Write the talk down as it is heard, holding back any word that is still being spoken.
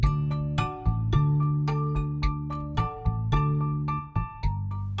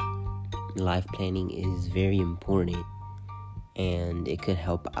life planning is very important, and it could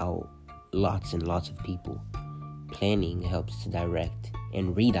help out lots and lots of people. Planning helps to direct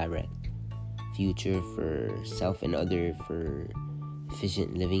and redirect future for self and other for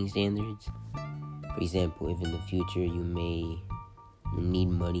efficient living standards. For example, if in the future you may need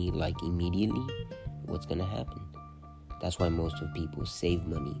money like immediately, what's gonna happen? That's why most of people save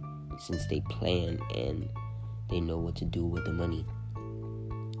money, since they plan and they know what to do with the money,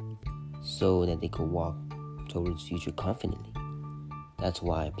 so that they could walk towards future confidently. That's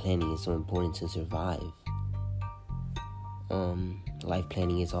why planning is so important to survive. Life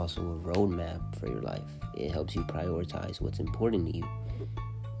planning is also a roadmap for your life. It helps you prioritize what's important to you.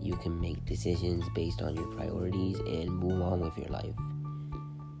 You can make decisions based on your priorities and move on with your life.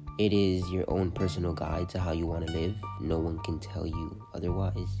 It is your own personal guide to how you want to live. No one can tell you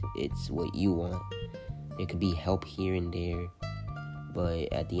otherwise. It's what you want. There could be help here and there,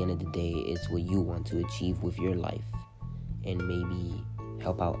 but at the end of the day, it's what you want to achieve with your life, and maybe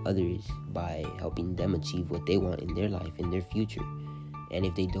help out others by helping them achieve what they want in their life, in their future. And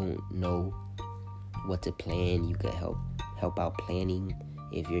if they don't know what to plan, you could help out planning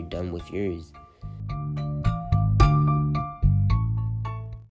if you're done with yours.